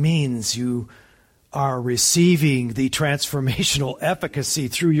 that means you are receiving the transformational efficacy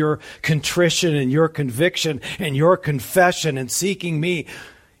through your contrition and your conviction and your confession and seeking me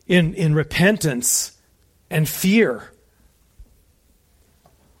in repentance and fear.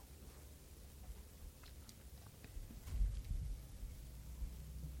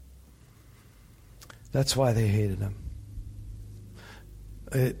 That's why they hated him.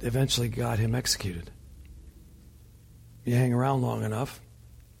 It eventually got him executed. You hang around long enough,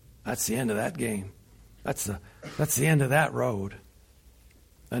 that's the end of that game. That's the end of that road.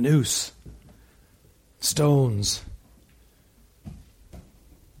 A noose. Stones.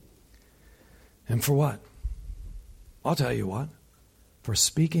 And for what? I'll tell you what. For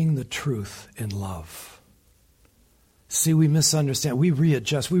speaking the truth in love. See, we misunderstand. We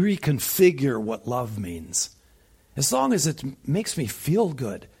readjust. We reconfigure what love means. As long as it makes me feel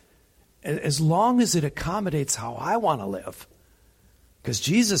good. As long as it accommodates how I want to live. Because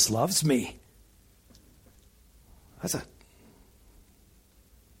Jesus loves me. That's a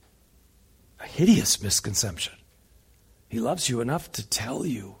hideous misconception. He loves you enough to tell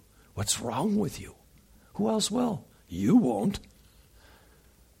you What's wrong with you? Who else will? You won't.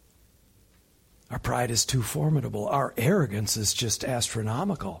 Our pride is too formidable. Our arrogance is just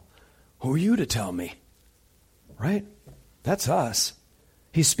astronomical. Who are you to tell me? Right? That's us.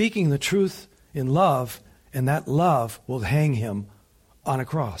 He's speaking the truth in love, and that love will hang him on a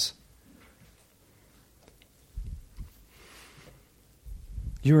cross.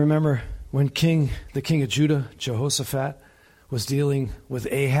 You remember when the king of Judah, Jehoshaphat, was dealing with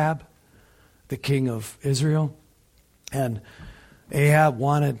Ahab, the king of Israel? And Ahab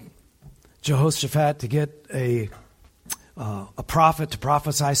wanted Jehoshaphat to get a prophet to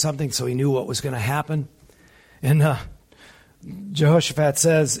prophesy something so he knew what was going to happen. And Jehoshaphat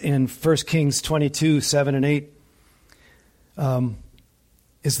says in 1 Kings 22, 7 and 8,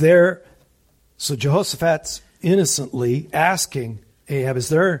 so Jehoshaphat's innocently asking Ahab, is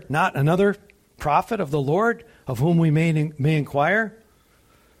there not another prophet of the Lord of whom we may inquire?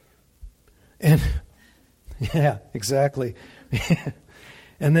 And yeah, exactly.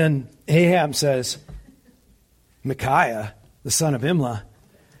 And then Ahab says, Micaiah, the son of Imlah,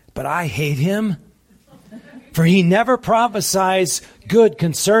 but I hate him, for he never prophesies good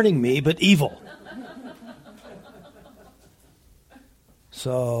concerning me, but evil.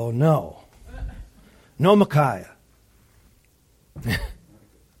 So no Micaiah.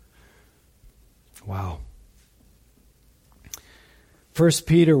 Wow. 1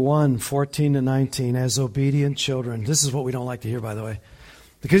 Peter 1, 14 to 19, as obedient children. This is what we don't like to hear, by the way.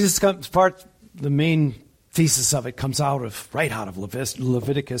 Because the main thesis of it comes right out of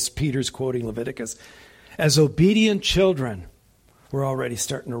Leviticus. Peter's quoting Leviticus. As obedient children, we're already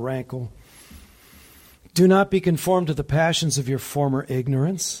starting to rankle. Do not be conformed to the passions of your former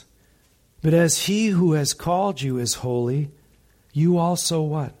ignorance, but as he who has called you is holy, you also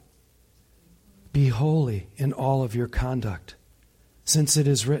what? Be holy in all of your conduct. Since it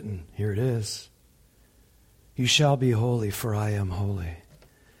is written, here it is, you shall be holy, for I am holy.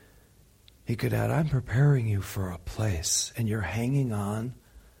 He could add, I'm preparing you for a place, and you're hanging on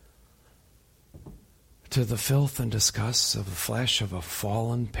to the filth and disgust of the flesh of a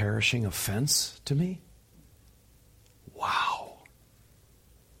fallen, perishing offense to me? Wow.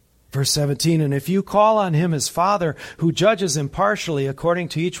 Verse 17, and if you call on him as Father, who judges impartially according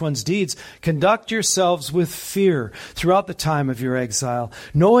to each one's deeds, conduct yourselves with fear throughout the time of your exile,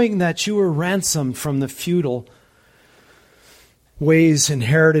 knowing that you were ransomed from the futile ways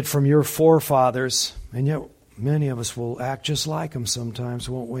inherited from your forefathers. And yet many of us will act just like them sometimes,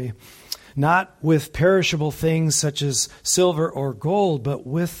 won't we? Not with perishable things such as silver or gold, but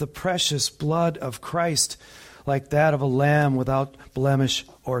with the precious blood of Christ, like that of a lamb without blemish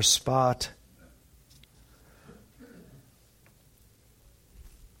or spot.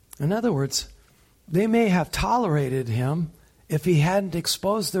 In other words, they may have tolerated him if he hadn't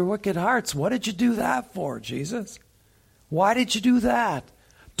exposed their wicked hearts. What did you do that for, Jesus? Why did you do that?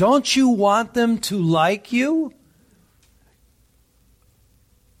 Don't you want them to like you?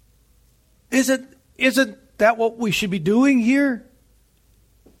 Isn't that what we should be doing here?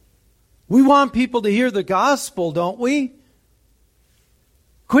 We want people to hear the gospel, don't we?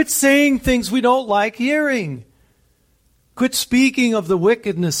 Quit saying things we don't like hearing. Quit speaking of the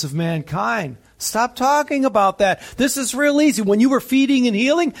wickedness of mankind. Stop talking about that. This is real easy. When you were feeding and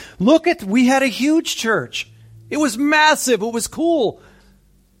healing, we had a huge church. It was massive. It was cool.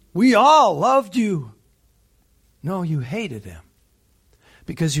 We all loved you. No, you hated him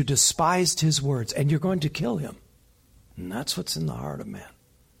because you despised his words, and you're going to kill him. And that's what's in the heart of man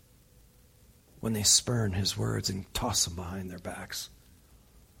when they spurn his words and toss them behind their backs.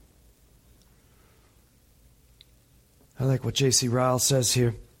 I like what J.C. Ryle says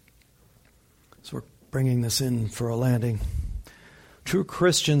here. So we're bringing this in for a landing. True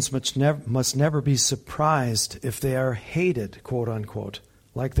Christians must never be surprised if they are hated, quote unquote,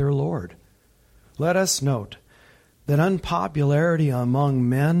 like their Lord. Let us note that unpopularity among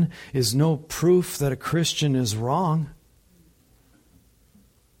men is no proof that a Christian is wrong,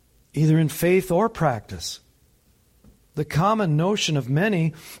 either in faith or practice. The common notion of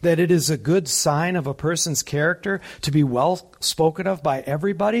many that it is a good sign of a person's character to be well spoken of by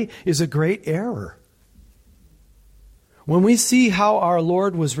everybody is a great error. When we see how our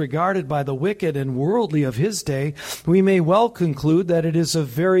Lord was regarded by the wicked and worldly of his day, we may well conclude that it is a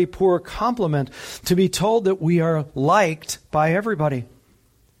very poor compliment to be told that we are liked by everybody.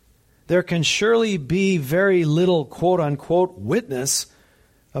 There can surely be very little quote-unquote witness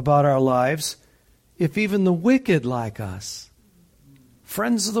about our lives if even the wicked like us,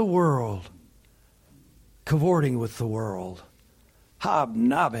 friends of the world, cavorting with the world,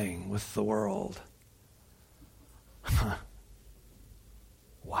 hobnobbing with the world.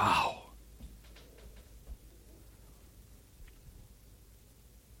 Wow.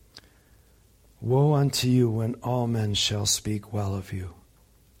 Woe unto you when all men shall speak well of you.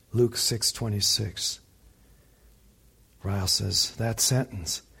 Luke 6:26. Ryle says, that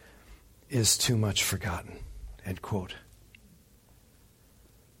sentence is too much forgotten. End quote.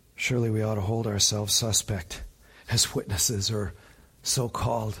 Surely we ought to hold ourselves suspect as witnesses or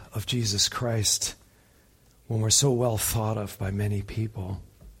so-called of Jesus Christ when we're so well thought of by many people.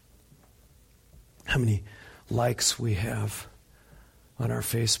 How many likes we have on our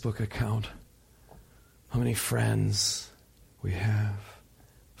Facebook account. How many friends we have.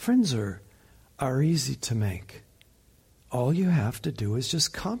 Friends are easy to make. All you have to do is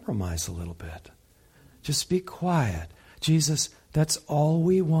just compromise a little bit. Just be quiet. Jesus, that's all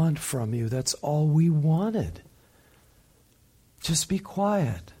we want from you. That's all we wanted. Just be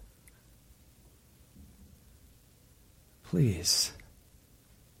quiet. Please.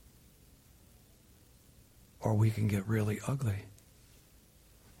 Or we can get really ugly.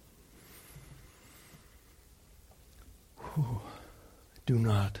 Do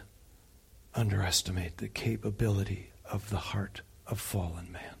not underestimate the capability of the heart of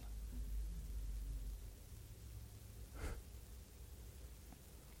fallen man.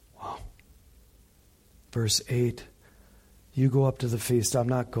 Wow. Verse 8, you go up to the feast. I'm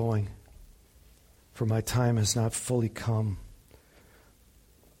not going, for my time has not fully come.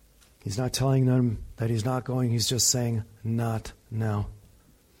 He's not telling them that he's not going. He's just saying, not now.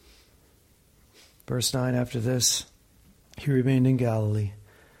 Verse 9, after this, he remained in Galilee.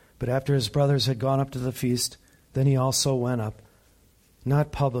 But after his brothers had gone up to the feast, then he also went up,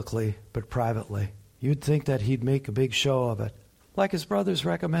 not publicly, but privately. You'd think that he'd make a big show of it, like his brothers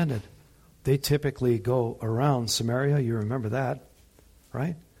recommended. They typically go around Samaria. You remember that,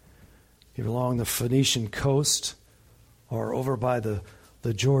 right? You're along the Phoenician coast or over by the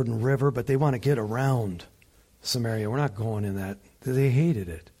Jordan River, but they want to get around Samaria. We're not going in that. They hated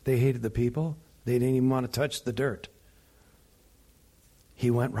it. They hated the people. They didn't even want to touch the dirt. He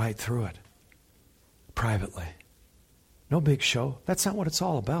went right through it, privately. No big show. That's not what it's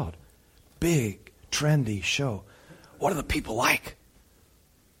all about. Big, trendy show. What do the people like?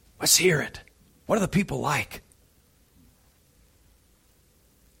 Let's hear it. What do the people like?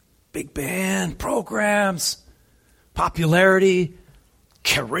 Big band, programs, popularity,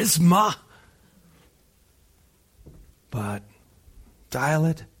 charisma. But dial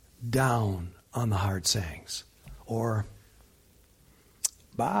it down on the hard sayings. Or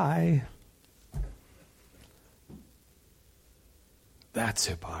bye. That's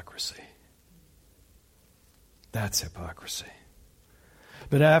hypocrisy. That's hypocrisy.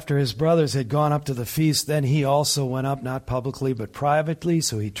 But after his brothers had gone up to the feast, then he also went up, not publicly, but privately.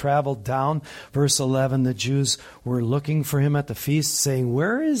 So he traveled down. Verse 11, the Jews were looking for him at the feast, saying,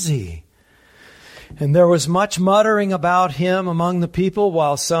 where is he? And there was much muttering about him among the people,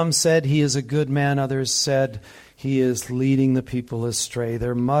 while some said he is a good man, others said he is leading the people astray.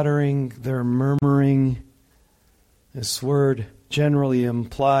 They're muttering, they're murmuring. This word generally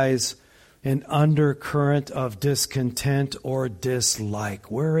implies an undercurrent of discontent or dislike.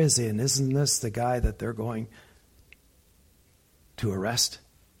 Where is he? And isn't this the guy that they're going to arrest?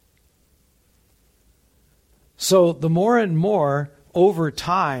 So the more and more over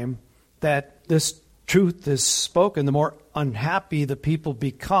time that this truth is spoken, the more unhappy the people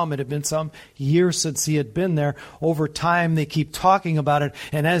become. It had been some years since he had been there. Over time, they keep talking about it.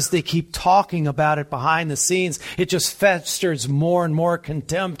 And as they keep talking about it behind the scenes, it just festers more and more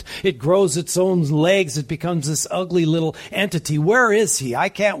contempt. It grows its own legs. It becomes this ugly little entity. Where is he? I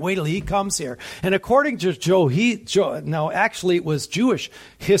can't wait till he comes here. And according to now actually it was Jewish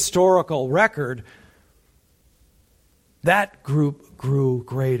historical record, that group grew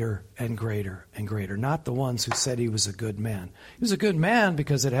greater and greater and greater. Not the ones who said he was a good man. He was a good man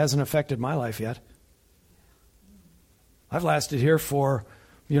because it hasn't affected my life yet. I've lasted here for,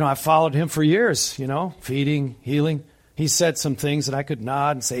 I've followed him for years, feeding, healing. He said some things that I could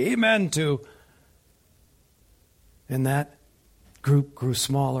nod and say amen to. And that group grew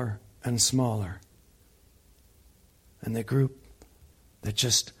smaller and smaller. And the group that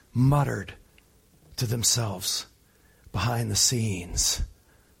just muttered to themselves behind the scenes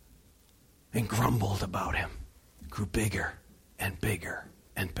and grumbled about him grew bigger and bigger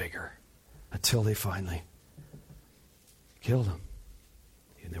and bigger until they finally killed him.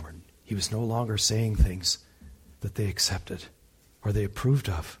 And he was no longer saying things that they accepted or they approved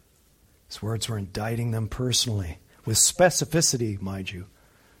of. His words were indicting them personally with specificity, mind you.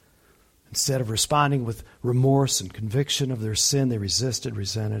 Instead of responding with remorse and conviction of their sin, they resisted,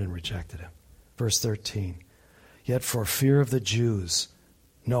 resented, and rejected him. Verse 13. Yet for fear of the Jews,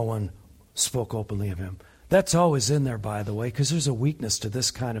 no one spoke openly of him. That's always in there, by the way, because there's a weakness to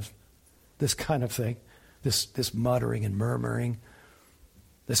this kind of thing, this muttering and murmuring,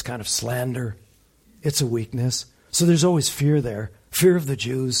 this kind of slander. It's a weakness. So there's always fear there, fear of the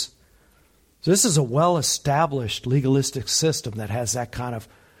Jews. So this is a well-established legalistic system that has that kind of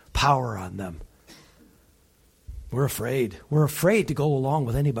power on them. We're afraid. We're afraid to go along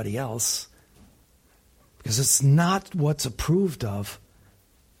with anybody else because it's not what's approved of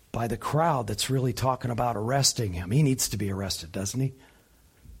by the crowd that's really talking about arresting him. He needs to be arrested, doesn't he?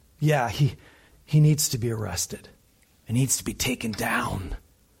 Yeah, he needs to be arrested. He needs to be taken down.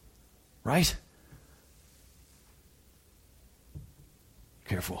 Right?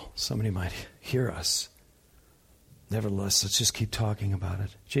 Careful. Somebody might hear us. Nevertheless, let's just keep talking about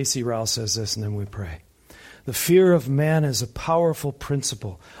it. J.C. Ryle says this, and then we pray. The fear of man is a powerful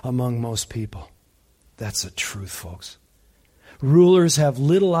principle among most people. That's the truth, folks. Rulers have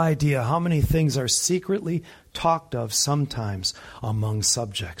little idea how many things are secretly talked of sometimes among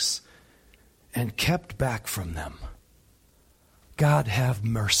subjects and kept back from them. God have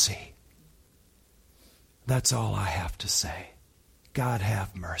mercy. That's all I have to say. God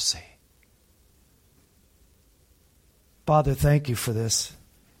have mercy. Father, thank you for this.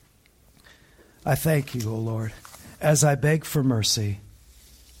 I thank you, O Lord, as I beg for mercy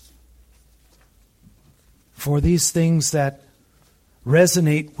for these things that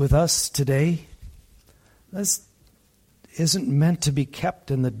resonate with us today. This isn't meant to be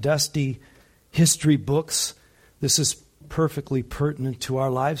kept in the dusty history books. This is perfectly pertinent to our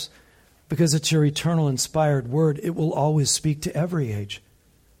lives because it's your eternal inspired word. It will always speak to every age.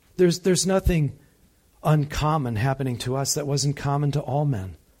 There's nothing uncommon happening to us that wasn't common to all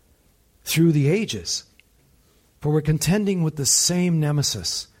men through the ages. For we're contending with the same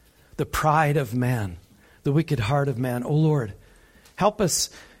nemesis, the pride of man, the wicked heart of man. O Lord, help us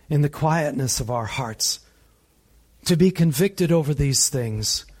in the quietness of our hearts to be convicted over these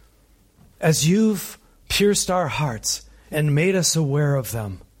things as you've pierced our hearts and made us aware of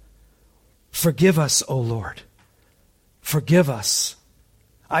them. Forgive us, O Lord. Forgive us.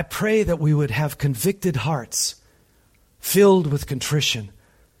 I pray that we would have convicted hearts filled with contrition,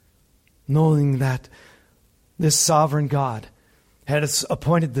 knowing that this sovereign God has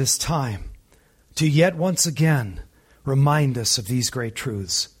appointed this time to yet once again remind us of these great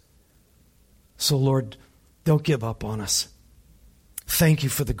truths. So, Lord, don't give up on us. Thank you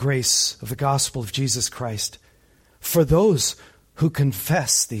for the grace of the gospel of Jesus Christ. For those who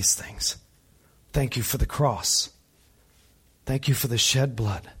confess these things, thank you for the cross. Thank you for the shed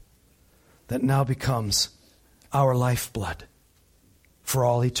blood that now becomes our lifeblood for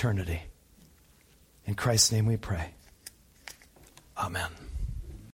all eternity. In Christ's name we pray. Amen.